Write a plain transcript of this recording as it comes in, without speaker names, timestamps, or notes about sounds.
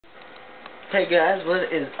Hey guys,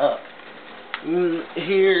 what is up?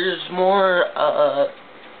 Here's more,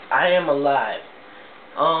 I am alive.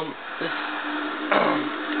 This,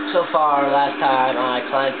 so far, last time I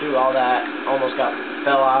climbed through all that, almost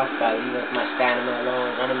fell off by my stamina low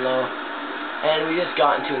and running low, and we just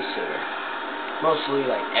got into a sewer. Mostly,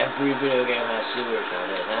 like, every video game has sewers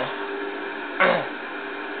nowadays, huh?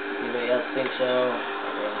 Anybody else think so?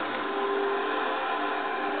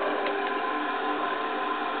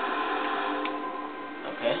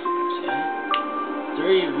 Okay, so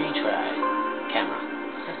 3 retry camera.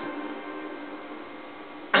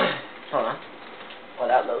 Hold on. While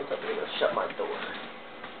that loads up, I'm gonna shut my door.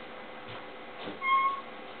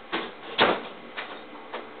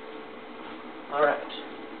 Alright.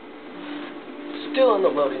 Still on the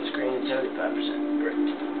loading screen, 75%. Great.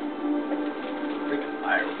 Freaking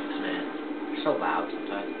fireworks, man. They're so loud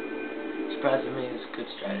sometimes. Surprising me is good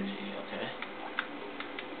strategy, okay?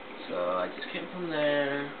 So I just came from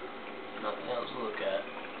there. Nothing else to look at.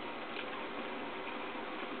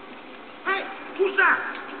 Hey, who's that?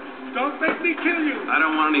 Don't make me kill you. I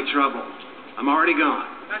don't want any trouble. I'm already gone.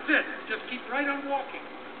 That's it. Just keep right on walking.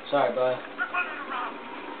 Sorry, bud. We're running around.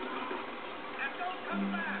 And don't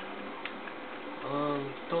come back.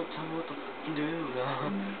 Don't tell me what to fucking do.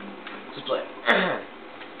 Just play.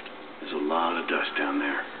 There's a lot of dust down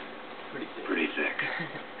there. Pretty thick.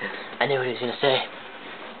 I knew what he was gonna say,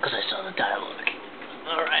 because I saw the dialogue.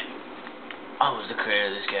 Alright. I was the creator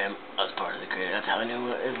of this game. I was part of the creator. That's how I knew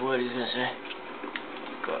what he was gonna say.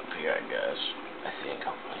 Go up here, I guess. I think,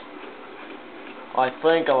 hopefully. I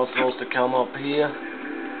think I was supposed to come up here.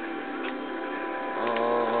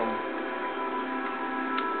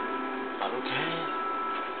 Okay.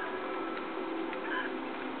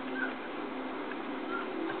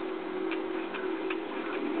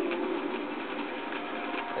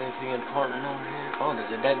 Anything important over here? Oh,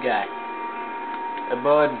 there's a dead guy. Hey,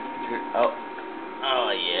 bud. Oh,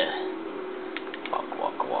 yeah.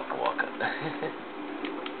 Walk.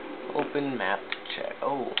 Open map to check.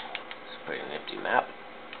 Oh, it's a pretty nifty map.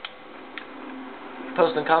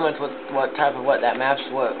 Post in comments what's that type of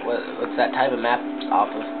map's off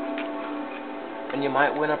of. And you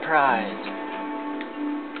might win a prize.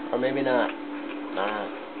 Or maybe not. Nah.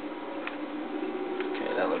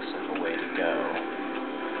 Okay, that looks like a way to go.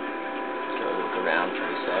 Let's go look around for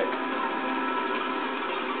a sec.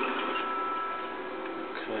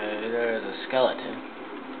 Okay, there's a skeleton.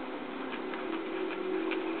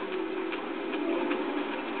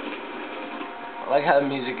 I like how the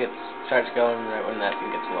music starts going right when that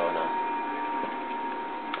thing gets low enough.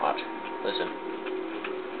 Watch. Listen.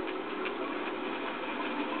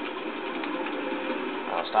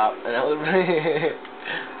 I'll stop. And that was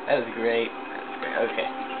that was great. Okay.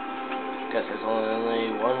 Guess there's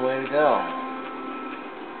only one way to go.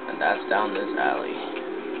 And that's down this alley.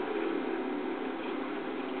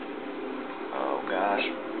 Oh gosh.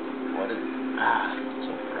 What is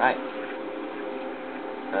so bright.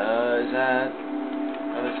 Is that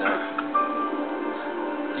what is that?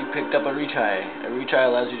 You picked up a retry. A retry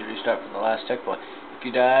allows you to restart from the last checkpoint. If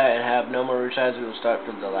you die and have no more retries, we will start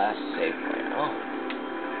from the last save point. Oh.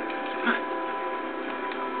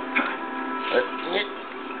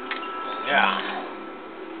 Yeah.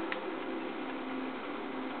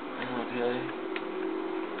 Okay.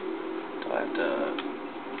 Do I have to...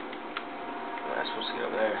 Am I supposed to get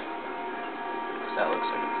over there? Because that looks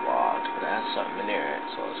like it's locked, but it has something near it,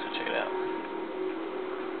 so let's go check it out.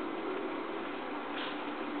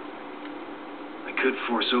 I could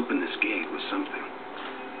force open this gate with something.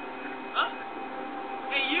 Huh?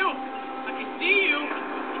 Hey, you! I can see you!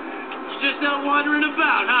 You're just out wandering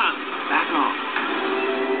about, huh? Back off.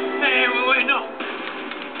 Hey, wait, no.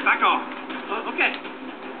 Back off. Okay.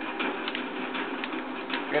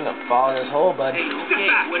 You're gonna fall in this hole, bud. Hey,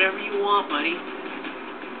 okay, whatever you want, buddy.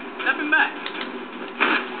 Stepping back.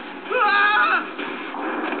 Ah!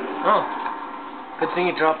 Oh. Good thing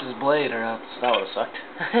he dropped his blade, or else that would've sucked.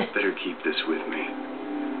 Better keep this with me.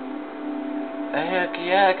 Heck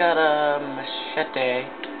yeah, I got a machete.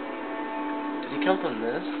 Did he come from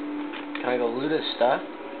this? Can I go loot his stuff?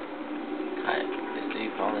 Did he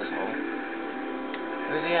fall in this hole?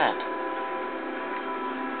 Where's he at?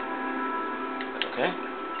 Okay.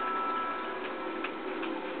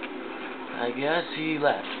 I guess he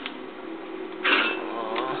left.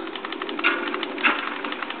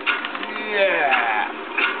 Yeah!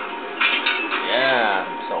 Yeah,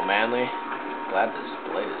 I'm so manly. Glad this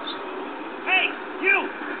blade is. Hey, you!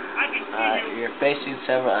 I can see you. You're facing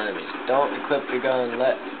several enemies. Don't equip your gun and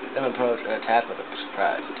let them approach or attack with a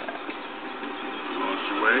surprise attack. Lost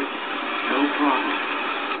your way? No problem.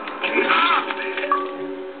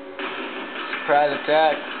 surprise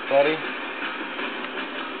attack, buddy.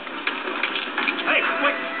 Hey,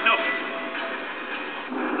 wait, no.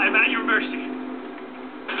 I'm at your mercy. I'm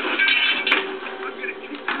gonna keep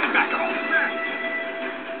you back off.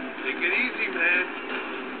 Take it easy, man.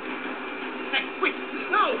 Hey, wait,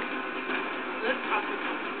 no! Let's talk this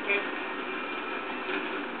over, okay?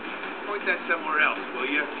 Point that somewhere else, will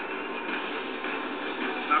you?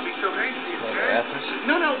 Not be so hasty, okay?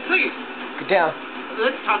 No, no, please. Get down.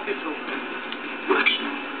 Let's talk this over.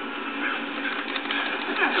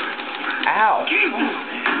 Ow.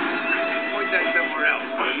 Point that somewhere else,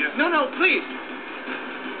 will you? No, no, please.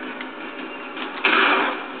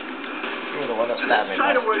 You're the one that stabbed me. Let's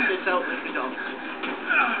try to work this out, Mr. Dilon.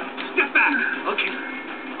 Step back. Okay.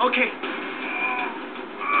 Okay.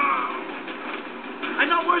 I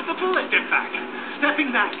know where's the bullet. Step back.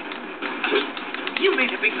 Stepping back. You made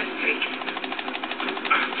a big mistake.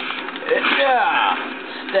 Yeah.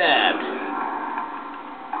 Stabbed.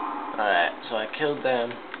 Alright, so I killed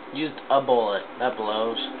them. Used a bullet. That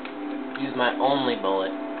blows. Used my only bullet.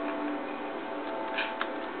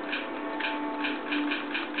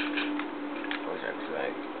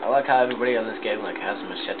 I like how everybody on this game like has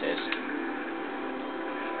machetes.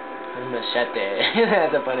 Machete.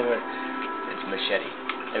 That's a funny word. It's machete.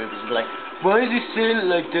 Everybody's like, why is he saying it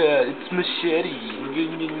like that? It's machete.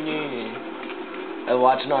 I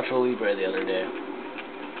watched Nacho Libre the other day.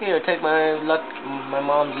 Here, take my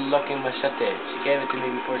mom's lucky machete. She gave it to me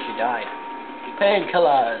before she died.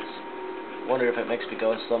 Painkillers. Wonder if it makes me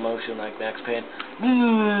go in slow motion like Max Payne.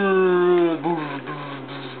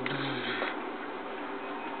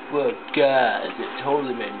 Well, guys, it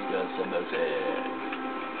totally made me go in slow motion.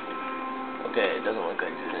 Okay, it doesn't look like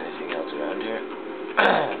there's anything else around here.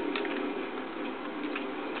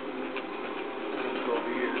 Let's go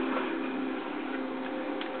over here.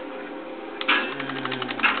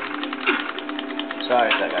 Sorry,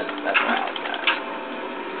 that's loud, guys.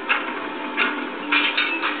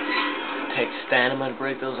 Takes stamina to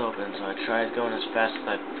break those open, so I tried going as fast as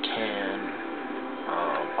I can.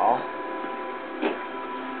 Ball.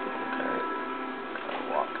 Okay. Gotta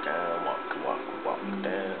walk down, walk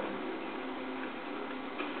down.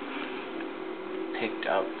 Picked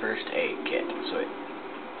up first aid kit. Sweet.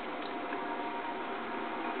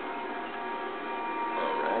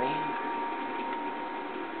 Alrighty.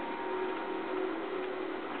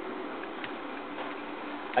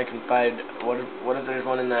 I can find what if there's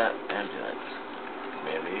one in that ambulance?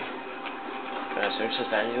 Maybe. Can I search this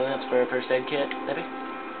ambulance for a first aid kit? Maybe?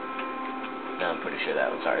 No, I'm pretty sure that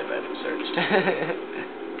one's already been searched.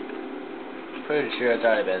 Pretty sure it's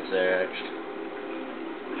already been searched.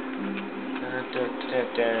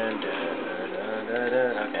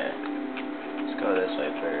 Okay. Let's go this way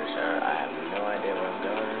first. I have no idea where I'm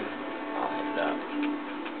going. I'll hit it up.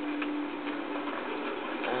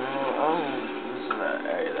 This is the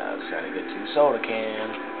area that I was trying to get to. Soda can.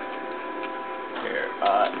 Here.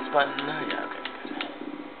 This button. Yeah, okay.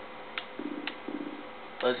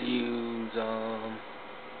 Let's use,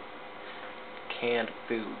 canned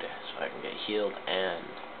food so I can get healed and...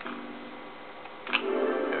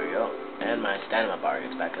 There we go. And my stamina bar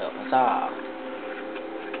gets back up. Huzzah!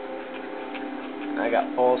 I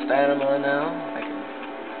got full stamina now. I can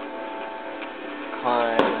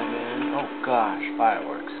climb again. Oh gosh,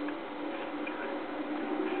 fireworks.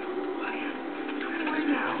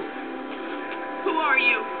 Who are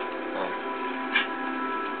you? Oh.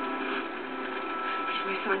 He's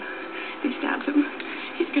my son. They stabbed him.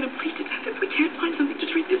 He's gonna bleed to death if we can't find something to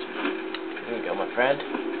treat this. There you go, my friend.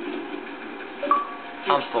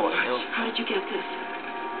 I'm full of health. How did you get this?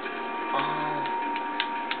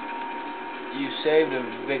 You saved a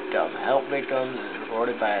victim. Help victims is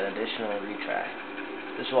rewarded by an additional retry.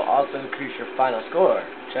 This will also increase your final score.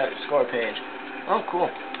 Check the score page. Oh, cool.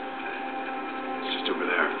 It's just over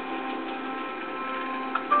there.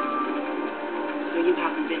 So you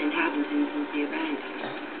haven't been in Haddington since the event.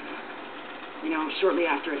 You know, shortly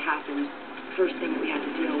after it happened, the first thing that we had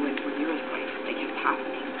to deal with were the earthquakes. They kept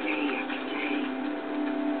happening day after day.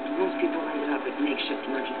 Most people ended up at makeshift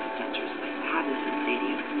emergency centers like the Haddington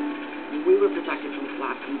Stadium. And we were protected from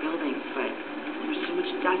flats and buildings, but there was so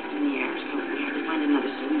much dust in the air, so we had to find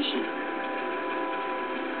another solution.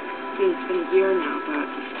 It's been a year now, but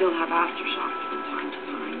we still have aftershocks from time to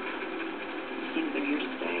time. It seems they're here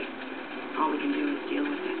to stay. All we can do is deal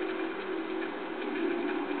with it.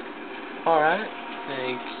 Alright,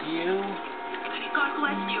 thank you. God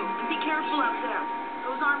bless you. And be careful out there.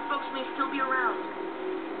 Those armed folks may still be around.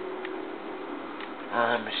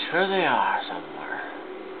 I'm sure they are somewhere.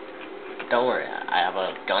 But don't worry, I have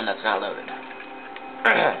a gun that's not loaded.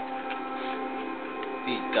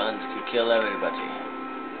 These guns can kill everybody.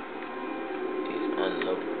 These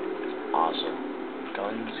unloaded. Awesome.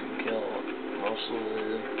 Guns can kill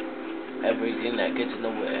mostly everything that gets in the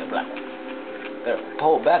way. Black one. Better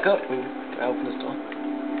pull it back up. Can I open this door?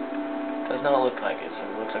 Does not look like it, so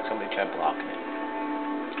it looks like somebody tried blocking it.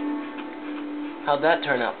 How'd that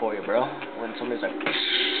turn out for you, bro? When somebody's like,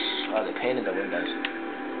 oh, they painted the windows.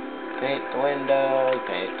 Paint the windows,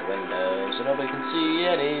 so nobody can see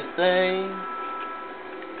anything.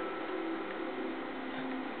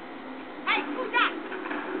 Hey, who's that?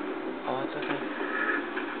 Oh, it's okay.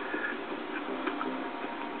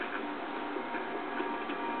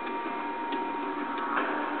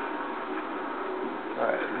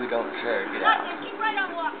 Alright, we don't share. Get out. Keep right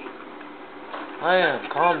on walking. I am.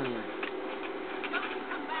 Calm.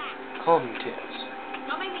 Come back. Calm your tears.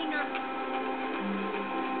 Don't make me nervous.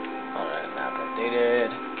 Alright, map updated.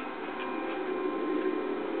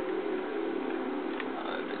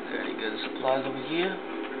 Is there any good supplies over here?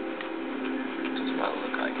 Does not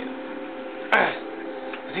look like it.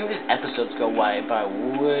 I think these episodes go by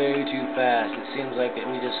way too fast. It seems like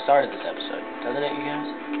we just started this episode. Doesn't it, you guys?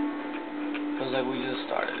 Feels like we just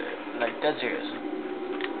started it. Like, dead serious.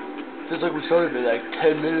 Feels like we started it like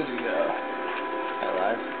 10 minutes ago.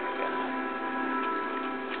 Alive?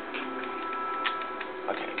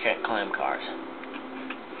 Okay, can't climb cars.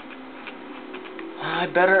 I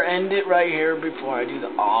better end it right here before I do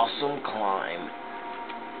the awesome climb.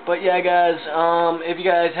 But yeah, guys, if you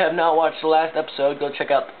guys have not watched the last episode, go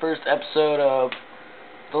check out the first episode of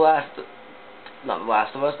not The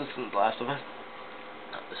Last of Us. This isn't The Last of Us.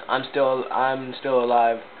 I'm still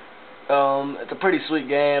alive. It's a pretty sweet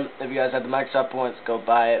game. If you guys have the Microsoft points, go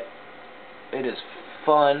buy it. It is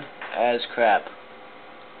fun as crap.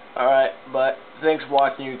 Alright, but thanks for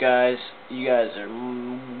watching, you guys. You guys are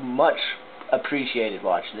much appreciated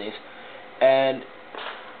watching these. And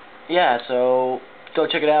yeah, so go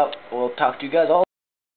check it out. We'll talk to you guys all.